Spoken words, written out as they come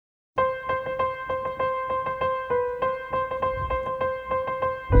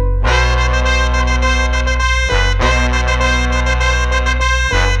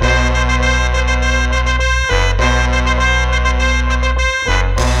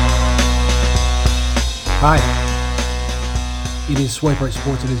Hi, it is Swipe Right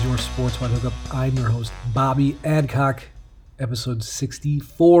Sports. It is your Sports Wide Hookup. I'm your host, Bobby Adcock, episode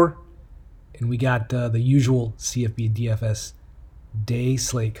 64. And we got the usual CFB DFS day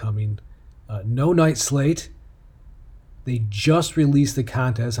slate coming. No night slate. They just released the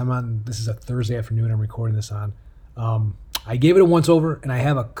contest. This is a Thursday afternoon I'm recording this on. I gave it a once over, and I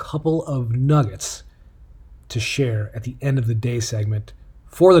have a couple of nuggets to share at the end of the day segment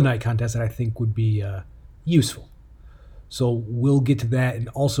for the night contest that I think would be useful. So we'll get to that, and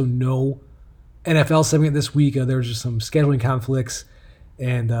also no NFL segment this week. There's just some scheduling conflicts,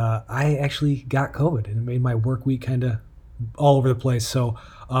 and I actually got COVID, and it made my work week kind of all over the place. So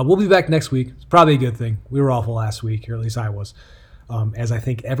we'll be back next week. It's probably a good thing. We were awful last week, or at least I was, as I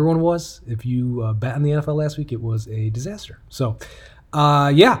think everyone was. If you bet on the NFL last week, it was a disaster. So,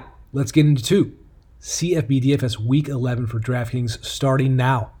 let's get into CFB DFS Week 11 for DraftKings starting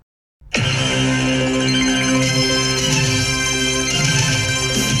now.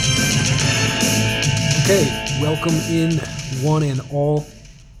 Okay, welcome in one and all.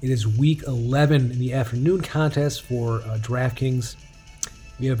 It is Week 11 in the afternoon contest for DraftKings.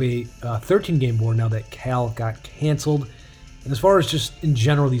 We have a 13-game board now that Cal got canceled. And as far as just in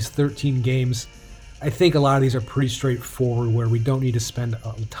general, these 13 games, I think a lot of these are pretty straightforward where we don't need to spend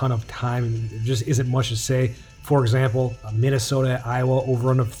a ton of time and there just isn't much to say. For example, Minnesota at Iowa over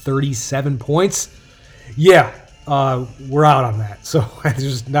under 37 points. Yeah, we're out on that. So there's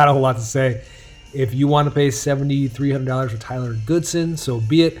just not a whole lot to say. If you want to pay $7,300 for Tyler Goodson, so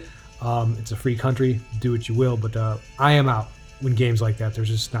be it. It's a free country. Do what you will. But I am out when games like that. There's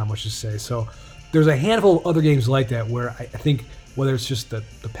just not much to say. So there's a handful of other games like that where I think whether it's just the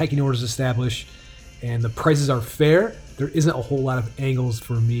pecking order is established and the prices are fair, there isn't a whole lot of angles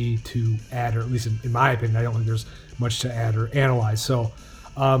for me to add, or at least in my opinion, I don't think there's much to add or analyze. So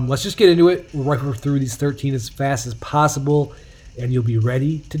let's just get into it. We'll rifle through these 13 as fast as possible, and you'll be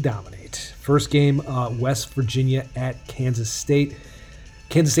ready to dominate. First game, West Virginia at Kansas State.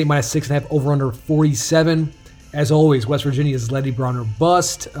 Kansas State minus 6.5, over under 47. As always, West Virginia is Letty Brown or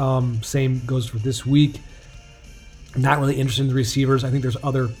bust. Same goes for this week. Not really interested in the receivers. I think there's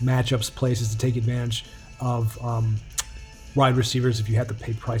other matchups, places to take advantage of wide receivers if you have to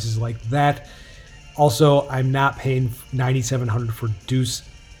pay prices like that. Also, I'm not paying $9,700 for Deuce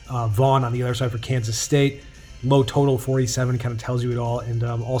Vaughn on the other side for Kansas State. Low total 47 kind of tells you it all. And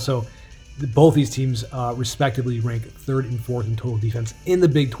also, both these teams respectively rank 3rd and 4th in total defense in the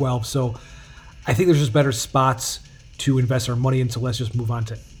Big 12. So I think there's just better spots to invest our money in. So let's just move on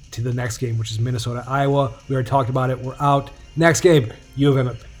to the next game, which is Minnesota, Iowa. We already talked about it. We're out. Next game, U of M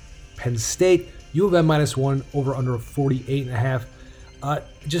at Penn State. U of M minus 1, over under 48.5.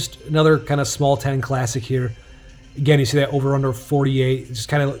 Just another kind of small 10 classic here. Again, you see that over under 48. It just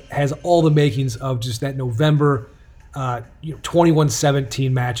kind of has all the makings of just that November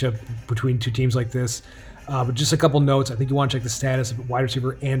 21-17 matchup between two teams like this. But just a couple notes. I think you want to check the status of wide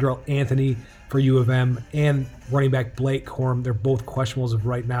receiver Andrel Anthony for U of M and running back Blake Corum. They're both questionable as of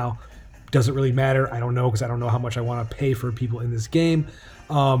right now. Doesn't really matter. I don't know because I don't know how much I want to pay for people in this game.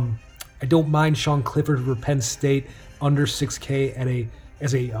 I don't mind Sean Clifford for Penn State under 6K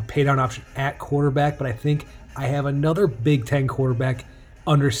as a pay down option at quarterback, but I think I have another Big Ten quarterback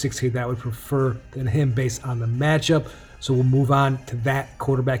under 6K that I would prefer than him based on the matchup. So we'll move on to that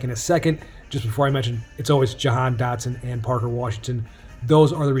quarterback in a second. Just before I mention, it's always Jahan Dotson and Parker Washington.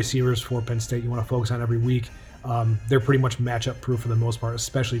 Those are the receivers for Penn State you want to focus on every week. They're pretty much matchup proof for the most part,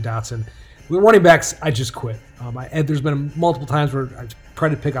 especially Dotson. With running backs, I just quit. There's been multiple times where I've tried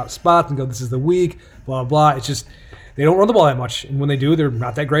to pick out spots and go, this is the week, blah, blah. It's just they don't run the ball that much. And when they do, they're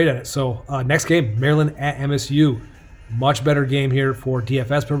not that great at it. So next game, Maryland at MSU. Much better game here for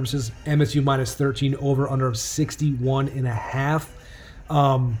DFS purposes. MSU minus 13, over under of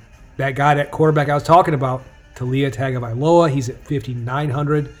 61.5. That guy, that quarterback I was talking about, Taulia Tagovailoa, he's at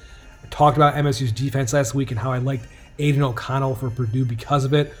 5,900. I talked about MSU's defense last week and how I liked Aiden O'Connell for Purdue because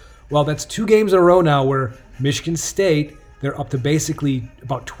of it. Well, that's 2 games in a row now where Michigan State, they're up to basically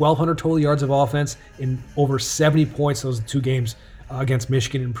about 1,200 total yards of offense and over 70 points those 2 games against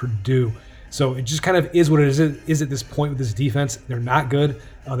Michigan and Purdue. So it just kind of is what it is at this point with this defense. They're not good.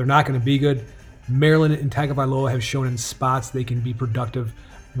 They're not going to be good. Maryland and Tagovailoa have shown in spots they can be productive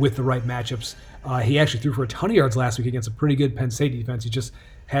with the right matchups. He actually threw for a ton of yards last week against a pretty good Penn State defense. He just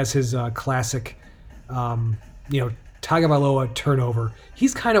has his classic, Tagovailoa turnover.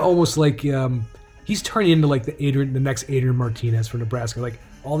 He's kind of almost like he's turning into like the next Adrian Martinez for Nebraska. Like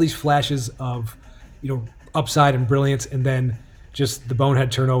all these flashes of upside and brilliance, and then just the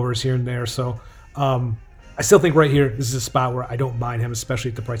bonehead turnovers here and there. So I I still think right here, this is a spot where I don't mind him, especially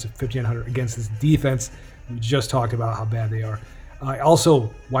at the price of $5,900 against this defense. We just talked about how bad they are.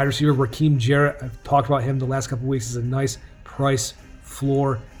 Also, wide receiver Raheem Jarrett, I've talked about him the last couple of weeks, is a nice price,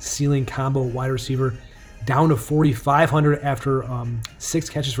 floor, ceiling combo wide receiver. Down to $4,500 after 6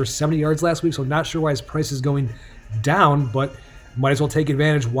 catches for 70 yards last week, so not sure why his price is going down, but might as well take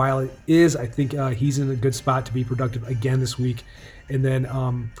advantage while it is. I think he's in a good spot to be productive again this week. And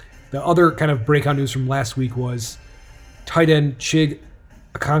then the other kind of breakout news from last week was tight end Chig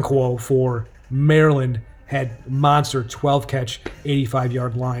Okonkwo for Maryland had monster 12-catch,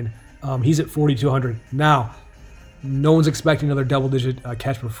 85-yard line. He's at $4,200. Now, no one's expecting another double-digit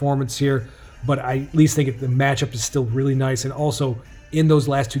catch performance here, but I at least think the matchup is still really nice. And also, in those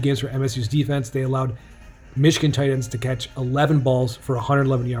last 2 games for MSU's defense, they allowed Michigan tight ends to catch 11 balls for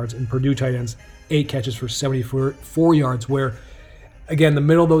 111 yards, and Purdue tight ends 8 catches for 74 yards. Where, again, the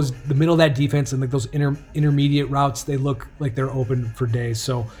middle of that defense and like those intermediate routes, they look like they're open for days.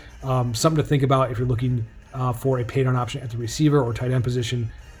 So something to think about if you're looking for a pay down option at the receiver or tight end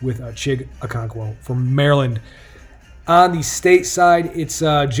position with Chig Okonkwo from Maryland. On the state side, it's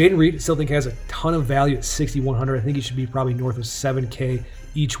Jaden Reed. I still think has a ton of value at $6,100. I think he should be probably north of $7K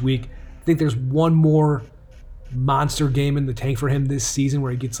each week. I think there's one more monster game in the tank for him this season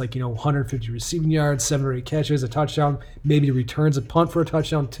where he gets 150 receiving yards, 7 or 8 catches, a touchdown, maybe he returns a punt for a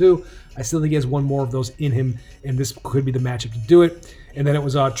touchdown too. I still think he has one more of those in him, and this could be the matchup to do it. And then it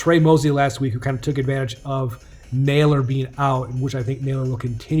was Trey Mosley last week who kind of took advantage of Naylor being out, which I think Naylor will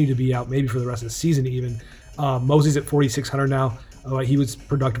continue to be out, maybe for the rest of the season even. Mosley's at $4,600 now. He was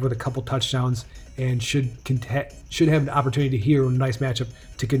productive with a couple touchdowns and should have an opportunity here, a nice matchup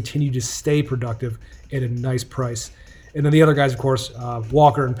to continue to stay productive at a nice price. And then the other guys, of course,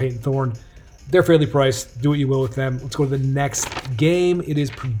 Walker and Peyton Thorne, they're fairly priced. Do what you will with them. Let's go to the next game. It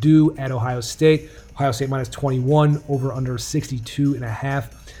is Purdue at Ohio State. Ohio State minus 21, over under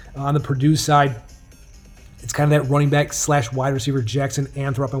 62.5. On the Purdue side, it's kind of that running back / wide receiver Jackson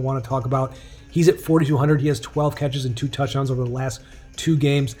Anthrop I want to talk about. He's at $4,200. He has 12 catches and 2 touchdowns over the last 2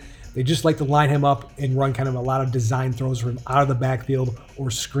 games. They just like to line him up and run kind of a lot of design throws for him out of the backfield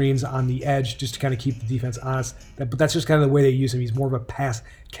or screens on the edge just to kind of keep the defense honest. But that's just kind of the way they use him. He's more of a pass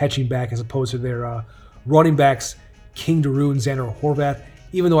catching back as opposed to their running backs, King Daru and Xander Horvath.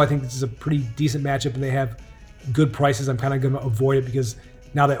 Even though I think this is a pretty decent matchup and they have good prices, I'm kind of going to avoid it because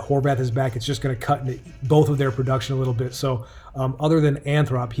now that Horvath is back, it's just going to cut into both of their production a little bit. So other than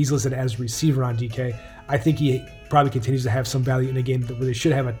Anthrop, he's listed as receiver on DK. I think he probably continues to have some value in a game where they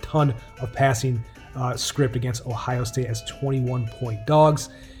should have a ton of passing script against Ohio State as 21-point dogs.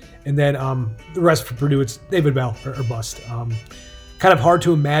 And then the rest for Purdue, it's David Bell or bust. Kind of hard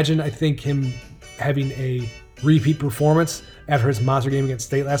to imagine, I think, him having a repeat performance after his monster game against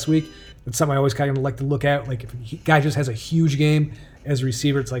State last week. That's something I always kind of like to look at. Like if a guy just has a huge game as a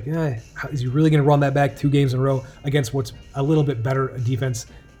receiver, it's like, is he really going to run that back 2 games in a row against what's a little bit better a defense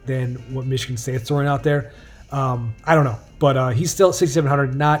than what Michigan State's throwing out there? I don't know, but he's still at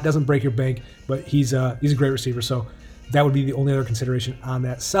 $6,700. Doesn't break your bank, but he's a great receiver. So that would be the only other consideration on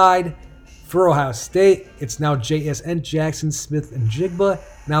that side. For Ohio State, it's now JSN, Jackson Smith-Njigba,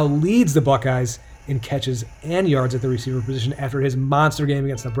 now leads the Buckeyes in catches and yards at the receiver position after his monster game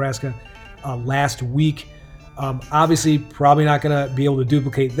against Nebraska last week. Obviously, probably not going to be able to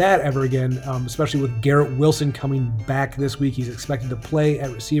duplicate that ever again, especially with Garrett Wilson coming back this week. He's expected to play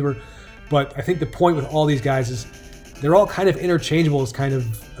at receiver. But I think the point with all these guys is they're all kind of interchangeable as kind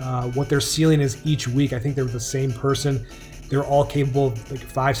of what their ceiling is each week. I think they're the same person. They're all capable of like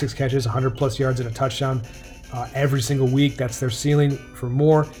 5-6 catches, 100-plus yards, and a touchdown every single week. That's their ceiling for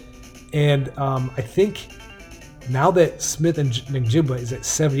more. And I think now that Smith and Njigba is at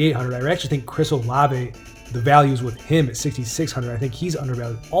 $7,800, I actually think Chris Olave, the values with him at $6,600, I think he's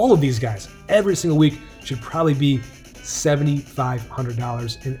undervalued. All of these guys, every single week, should probably be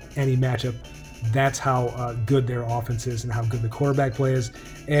 $7,500 in any matchup. That's how good their offense is and how good the quarterback play is,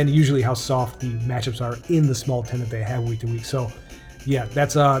 and usually how soft the matchups are in the small 10 that they have week to week. So, yeah,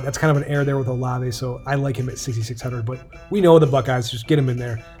 that's kind of an error there with Olave. So I like him at $6,600, but we know the Buckeyes, just get him in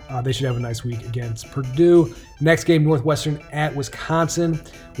there. They should have a nice week against Purdue. Next game, Northwestern at Wisconsin.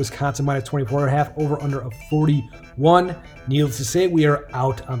 Wisconsin minus 24.5, over under of 41. Needless to say, we are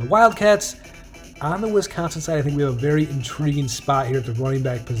out on the Wildcats. On the Wisconsin side, I think we have a very intriguing spot here at the running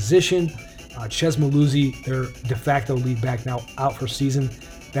back position. Ches Maluzzi, their de facto lead back, now out for season.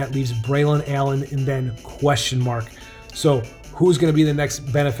 That leaves Braylon Allen and then question mark. So who's going to be the next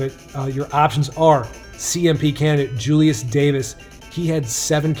benefit? Your options are CMP candidate Julius Davis. He had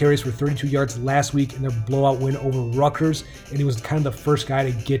 7 carries for 32 yards last week in their blowout win over Rutgers, and he was kind of the first guy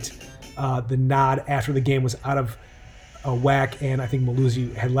to get the nod after the game was out of whack, and I think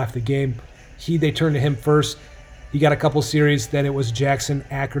Maluzzi had left the game. They turned to him first. He got a couple series. Then it was Jackson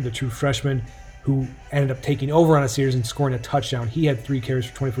Acker, the true freshman, who ended up taking over on a series and scoring a touchdown. He had 3 carries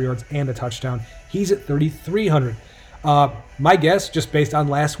for 24 yards and a touchdown. He's at 3,300. My guess, just based on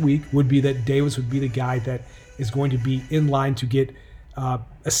last week, would be that Davis would be the guy that is going to be in line to get a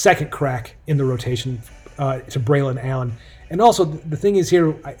second crack in the rotation to Braylon Allen. And also, the thing is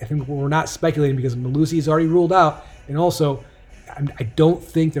here, I think we're not speculating because Maluzzi is already ruled out. And also, I don't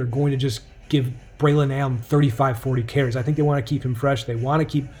think they're going to just give Braylon Allen 35, 40 carries. I think they want to keep him fresh. They want to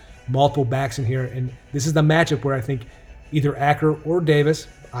keep multiple backs in here. And this is the matchup where I think either Acker or Davis,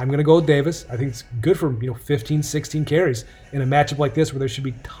 I'm going to go with Davis. I think it's good for 15, 16 carries in a matchup like this where there should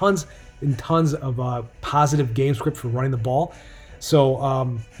be tons and tons of positive game script for running the ball. So,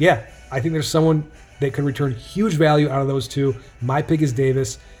 I think there's someone that could return huge value out of those two. My pick is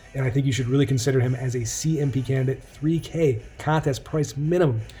Davis, and I think you should really consider him as a CMP candidate. $3K contest price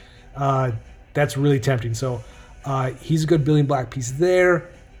minimum. That's really tempting. So he's a good building block piece there.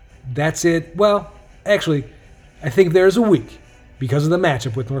 That's it. Well, actually, I think there's a week because of the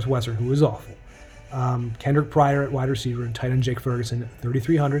matchup with Northwestern, who is awful. Kendrick Pryor at wide receiver and tight end Jake Ferguson at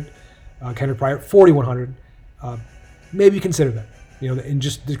 3,300. Kendrick Pryor at 4,100. Maybe consider that. And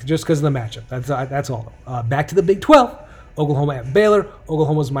just because of the matchup. That's all. Back to the Big 12. Oklahoma at Baylor.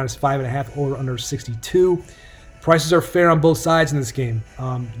 Oklahoma's minus 5.5 over under 62. Prices are fair on both sides in this game.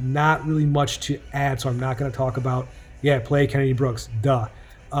 Not really much to add, so I'm not going to talk about, play Kennedy Brooks. Duh.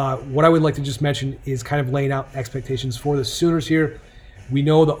 What I would like to just mention is kind of laying out expectations for the Sooners here. We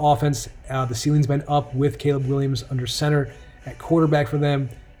know the offense, the ceiling's been up with Caleb Williams under center at quarterback for them,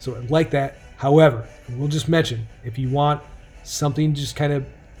 so I like that. However, we'll just mention, if you want something just kind of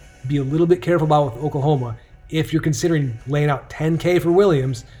be a little bit careful about with Oklahoma, if you're considering laying out $10K for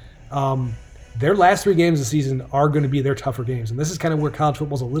Williams, their last 3 games of the season are going to be their tougher games. And this is kind of where college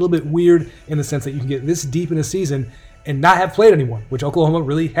football is a little bit weird in the sense that you can get this deep in a season and not have played anyone, which Oklahoma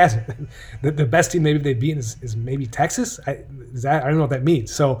really hasn't. The best team maybe they've beaten is maybe Texas. I don't know what that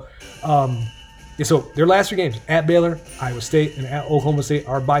means. So, so their last 3 games at Baylor, Iowa State, and at Oklahoma State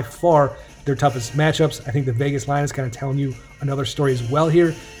are by far their toughest matchups. I think the Vegas line is kind of telling you another story as well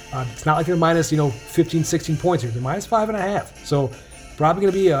here. It's not like they're minus 15, 16 points here. They're minus 5.5. So probably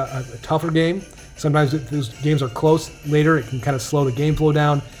going to be a tougher game. Sometimes if those games are close later, it can kind of slow the game flow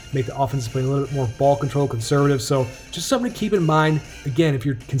down, make the offense play a little bit more ball control, conservative. So just something to keep in mind. Again, if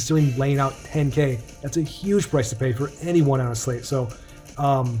you're considering laying out $10K, that's a huge price to pay for anyone on a slate. So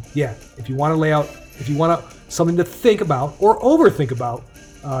if you want to lay out, if you want something to think about or overthink about,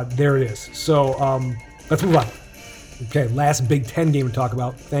 there it is. So let's move on. Okay, last Big Ten game to talk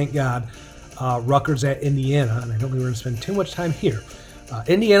about. Thank God. Rutgers at Indiana, and I don't think we're going to spend too much time here.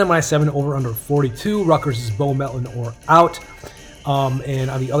 Indiana minus 7 over under 42. Rutgers is Bo Melton or out. And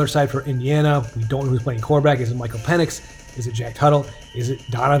on the other side for Indiana, we don't know who's playing quarterback. Is it Michael Penix? Is it Jack Tuttle? Is it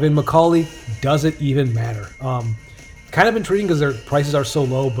Donovan McCauley? Does it even matter? Kind of intriguing because their prices are so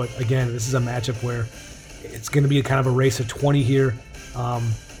low, but again, this is a matchup where it's going to be a kind of a race of 20 here.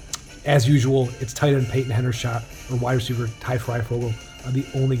 As usual, it's tight end Peyton Hendershot or wide receiver Ty Freifogel are the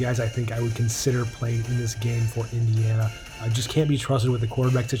only guys I think I would consider playing in this game for Indiana. I just can't be trusted with the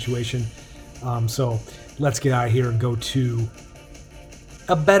quarterback situation. So let's get out of here and go to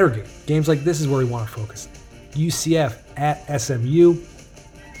a better game. Games like this is where we want to focus. UCF at SMU.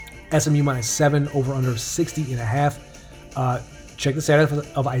 SMU minus 7 over under 60.5. Check the status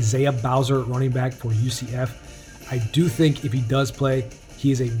of Isaiah Bowser, running back for UCF. I do think if he does play,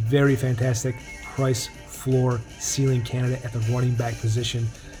 he is a very fantastic price, floor, ceiling candidate at the running back position,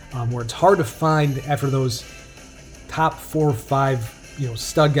 where it's hard to find after those top 4 or 5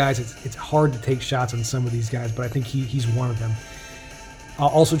 stud guys. It's hard to take shots on some of these guys, but I think he's one of them.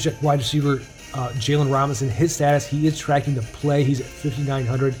 Also check wide receiver Jalen Robinson. His status, he is tracking to play. He's at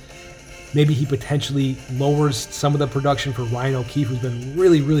 5,900. Maybe he potentially lowers some of the production for Ryan O'Keefe, who's been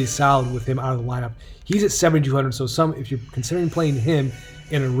really, really solid with him out of the lineup. He's at 7,200, so if you're considering playing him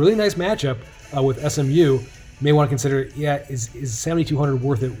in a really nice matchup with SMU, you may want to consider, is 7,200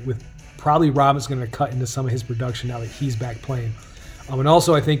 worth it, with probably Robinson going to cut into some of his production now that he's back playing. And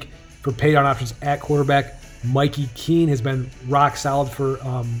also, I think for paid on options at quarterback, Mikey Keene has been rock solid for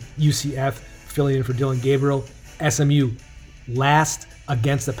UCF, filling in for Dylan Gabriel. SMU last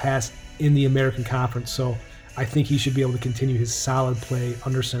against the pass in the American Conference, so I think he should be able to continue his solid play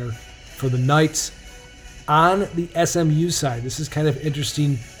under center for the Knights. On the SMU side, this is kind of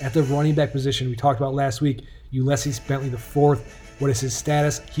interesting at the running back position. We talked about last week, Ulysses Bentley the fourth. What is his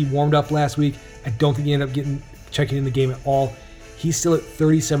status? He warmed up last week. I don't think he ended up checking in the game at all. He's still at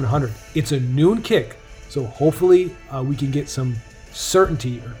 3,700. It's a noon kick, so hopefully we can get some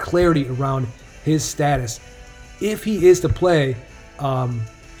certainty or clarity around his status. If he is to play,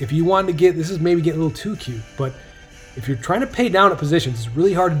 if you want to get, this is maybe getting a little too cute, but if you're trying to pay down at positions, it's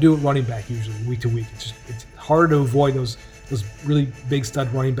really hard to do at running back usually, week to week. It's hard to avoid those really big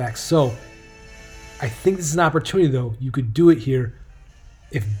stud running backs. So I think this is an opportunity, though. You could do it here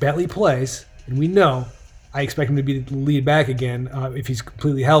if Bentley plays, and we know I expect him to be the lead back again if he's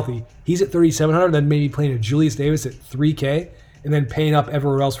completely healthy. He's at 3,700, then maybe playing a Julius Davis at 3K, and then paying up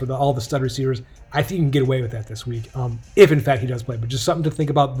everywhere else for all the stud receivers. I think you can get away with that this week, if in fact he does play. But just something to think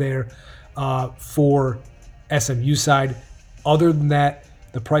about there for SMU side. Other than that,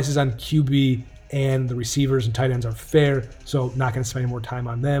 the prices on QB and the receivers and tight ends are fair, so not going to spend any more time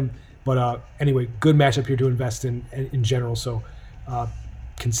on them. But anyway, good matchup here to invest in general. So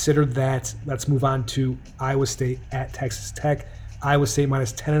consider that. Let's move on to Iowa State at Texas Tech. Iowa State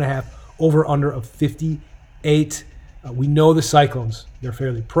minus 10.5, over under of 58. We know the Cyclones, they're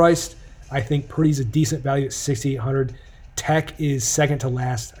fairly priced. I think Purdy's a decent value at 6,800. Tech is second to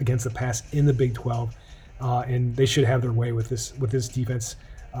last against the pass in the Big 12, and they should have their way with this defense.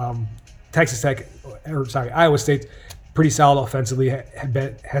 Iowa State, pretty solid offensively,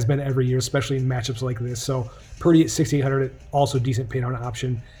 has been every year, especially in matchups like this. So Purdy at 6,800, also decent pay down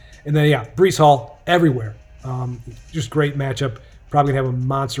option. And then, Breece Hall everywhere. Just great matchup. Probably going to have a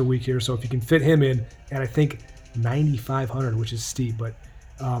monster week here. So if you can fit him in, and I think 9,500, which is steep, but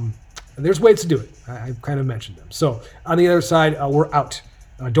there's ways to do it. I kind of mentioned them. So on the other side, we're out.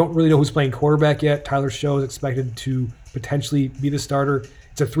 Don't really know who's playing quarterback yet. Tyler Show is expected to potentially be the starter.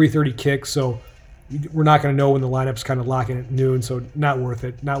 It's a 3:30 kick, so we're not going to know when the lineup's kind of locking at noon, so not worth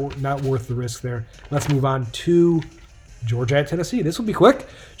it. Not worth the risk there. Let's move on to Georgia at Tennessee. This will be quick.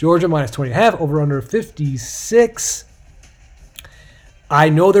 Georgia minus 20.5, over under 56. I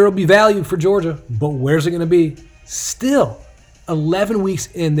know there will be value for Georgia, but where's it going to be? Still, 11 weeks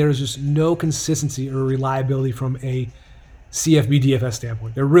in, there's just no consistency or reliability from a CFB DFS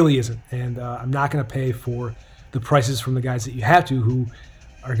standpoint. There really isn't, and I'm not going to pay for the prices from the guys that you have to, who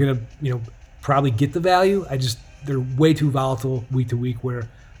are going to, probably get the value. They're way too volatile week to week, where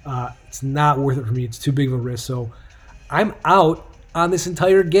it's not worth it for me. It's too big of a risk. So I'm out on this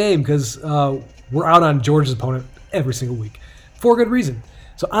entire game because we're out on Georgia's opponent every single week for good reason.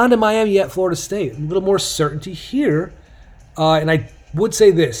 So on to Miami at Florida State. A little more certainty here. And I would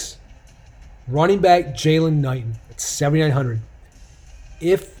say this. Running back Jalen Knighton at 7,900.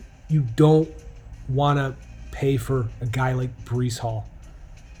 If you don't want to pay for a guy like Breece Hall,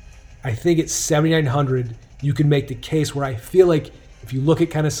 I think at 7,900, you can make the case where I feel like if you look at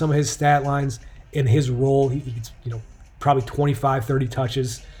kind of some of his stat lines and his role, he gets, probably 25, 30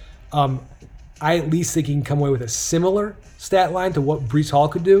 touches. I at least think he can come away with a similar stat line to what Breece Hall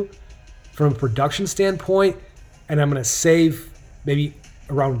could do from a production standpoint. And I'm going to save maybe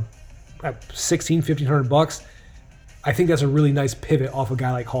around $1,500. I think that's a really nice pivot off a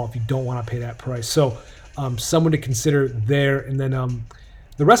guy like Hall if you don't want to pay that price. So someone to consider there. And then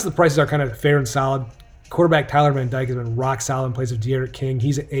the rest of the prices are kind of fair and solid. Quarterback Tyler Van Dyke has been rock solid in place of De'Aaron King.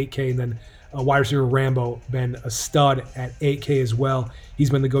 He's at 8K. And then wide receiver Rambo been a stud at 8K as well. He's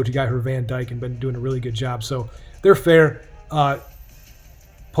been the go-to guy for Van Dyke and been doing a really good job. So they're fair.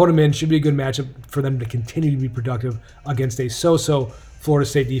 Put them in. Should be a good matchup for them to continue to be productive against a so-so Florida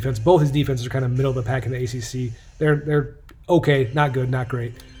State defense. Both his defenses are kind of middle of the pack in the ACC. They're okay, not good, not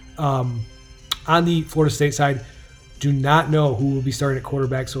great. On the Florida State side, do not know who will be starting at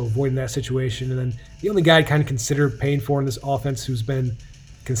quarterback, so avoiding that situation. And then the only guy I'd kind of consider paying for in this offense who's been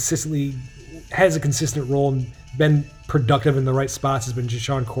has a consistent role and been productive in the right spots has been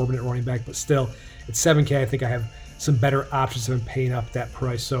Jashawn Corbin at running back. But still, at 7K, I think I have some better options than paying up that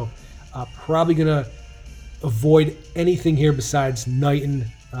price. So probably going to avoid anything here besides Knighton,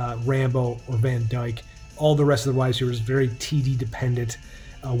 Rambo, or Van Dyke. All the rest of the wide receivers very TD dependent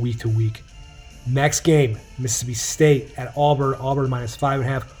week to week. Next game, Mississippi State at Auburn. Auburn minus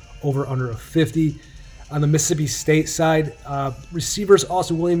 5.5, over under of 50. On the Mississippi State side, receivers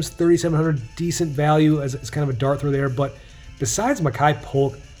Austin Williams, 3,700, decent value as kind of a dart throw there. But besides Mekhi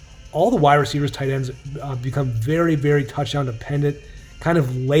Polk, all the wide receivers, tight ends become very, very touchdown dependent. Kind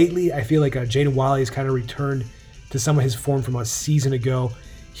of lately, I feel like Jaden Walley has kind of returned to some of his form from a season ago.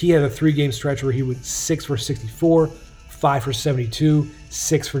 He had a 3-game stretch where he went 6 for 64, 5 for 72,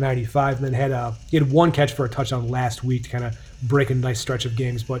 6 for 95, and then he had one catch for a touchdown last week to kind of break a nice stretch of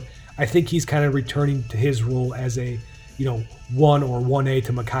games. But I think he's kind of returning to his role as a 1 or 1A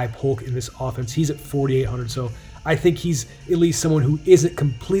to Mekhi Polk in this offense. He's at 4,800, so I think he's at least someone who isn't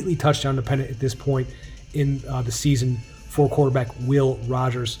completely touchdown dependent at this point in the season for quarterback Will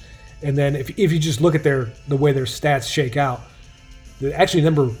Rogers. And then if you just look at the way their stats shake out, actually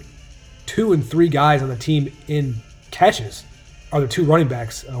number 2 and 3 guys on the team in catches are the 2 running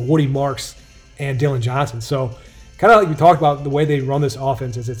backs, Woody Marks and Dylan Johnson. So kind of like we talked about, the way they run this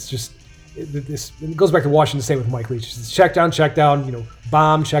offense is it goes back to Washington State with Mike Leach. It's check down,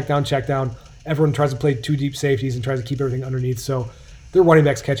 bomb, check down. Everyone tries to play 2 deep safeties and tries to keep everything underneath. So their running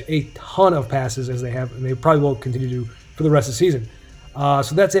backs catch a ton of passes, as they have, and they probably will continue to for the rest of the season.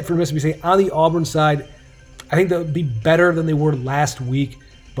 So that's it for Mississippi State. On the Auburn side, I think they'll be better than they were last week,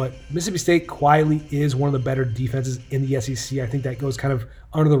 but Mississippi State quietly is one of the better defenses in the SEC. I think that goes kind of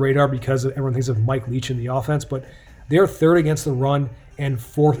under the radar because everyone thinks of Mike Leach in the offense, but they're 3rd against the run and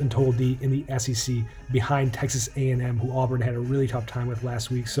 4th in total D in the SEC, behind Texas A&M, who Auburn had a really tough time with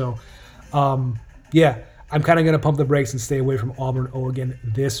last week. So, yeah, I'm kind of going to pump the brakes and stay away from Auburn again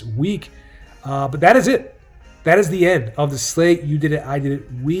this week. But that is it. That is the end of the slate. You did it. I did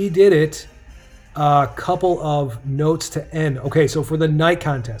it. We did it. A couple of notes to end. Okay, so for the night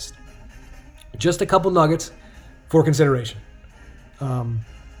contest, just a couple nuggets for consideration.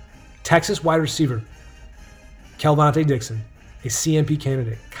 Texas wide receiver Kelvonte Dixon, a CMP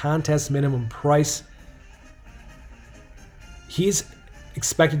candidate, contest minimum price. He's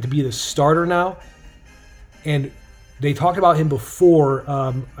expected to be the starter now, and they talked about him before.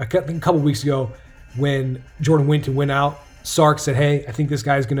 I think a couple weeks ago, when Jordan Winton went out, Sark said, "Hey, I think this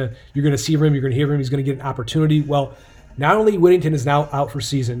guy's you're gonna see him, you're gonna hear him, he's gonna get an opportunity." Well, not only Whittington is now out for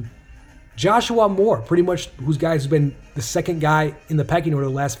season, Joshua Moore, pretty much whose guy has been the second guy in the pecking order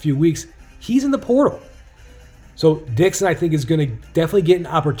the last few weeks, he's in the portal. So Dixon, I think, is going to definitely get an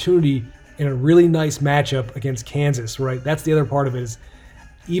opportunity in a really nice matchup against Kansas, right? That's the other part of it, is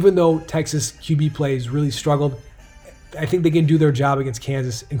even though Texas QB plays really struggled, I think they can do their job against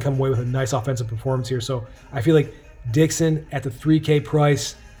Kansas and come away with a nice offensive performance here. So I feel like Dixon at the $3K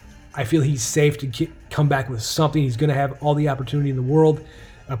price, I feel he's safe to come back with something. He's going to have all the opportunity in the world,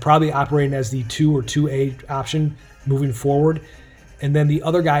 probably operating as the 2 or 2A option moving forward. And then the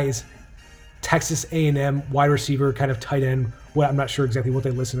other guy is Texas A&M wide receiver, kind of tight end. Well, I'm not sure exactly what they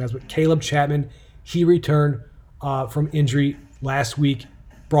listen as, but Caleb Chapman, he returned from injury last week,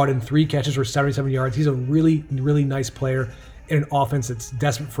 brought in 3 catches for 77 yards. He's a really, really nice player in an offense that's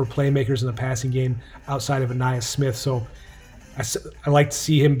desperate for playmakers in the passing game outside of Anais Smith. So I like to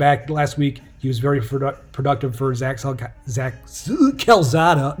see him back last week. He was very productive for Zach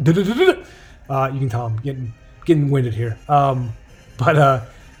Calzada. You can tell I'm getting winded here. But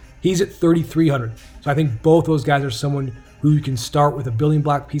he's at 3,300. So I think both those guys are someone who you can start with a building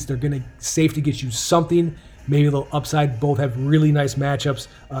block piece. They're going to safe to get you something, maybe a little upside. Both have really nice matchups.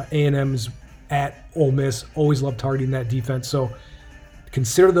 A&M's at Ole Miss. Always love targeting that defense. So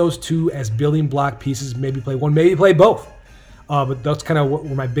consider those 2 as building block pieces. Maybe play one, maybe play both. But that's kind of what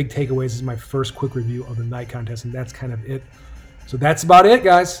were my big takeaways. Is my first quick review of the night contest, and that's kind of it. So that's about it,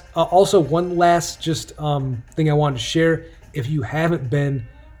 guys. Also, one last just thing I wanted to share. If you haven't been,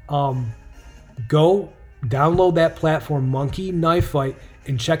 go download that platform, Monkey Knife Fight,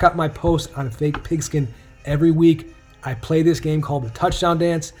 and check out my post on Fake Pigskin every week. I play this game called the Touchdown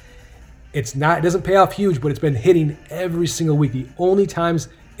Dance. It doesn't pay off huge, but it's been hitting every single week. The only times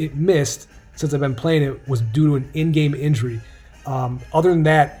it missed since I've been playing it was due to an in-game injury. Other than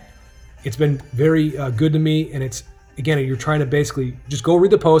that, it's been very good to me, and it's, again, you're trying to basically just go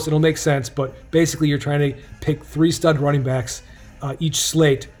read the post. It'll make sense, but basically you're trying to pick 3 stud running backs each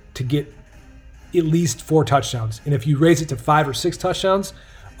slate to get at least 4 touchdowns. And if you raise it to 5 or 6 touchdowns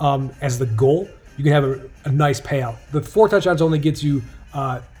as the goal, you can have a nice payout. The 4 touchdowns only gets you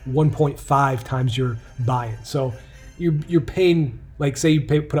 1.5 times your buy-in. So you're paying, like, say you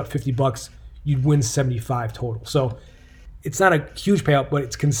put up $50, you'd win 75 total. So it's not a huge payout, but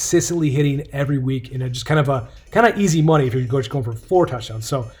it's consistently hitting every week, and it's just kind of easy money if you're just going for 4 touchdowns.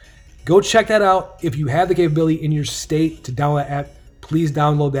 So go check that out. If you have the capability in your state to download that app, please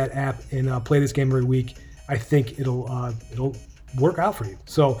download that app and play this game every week. I think it'll work out for you.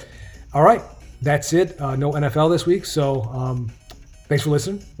 So, all right, that's it. No NFL this week. So thanks for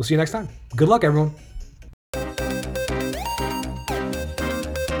listening. We'll see you next time. Good luck, everyone.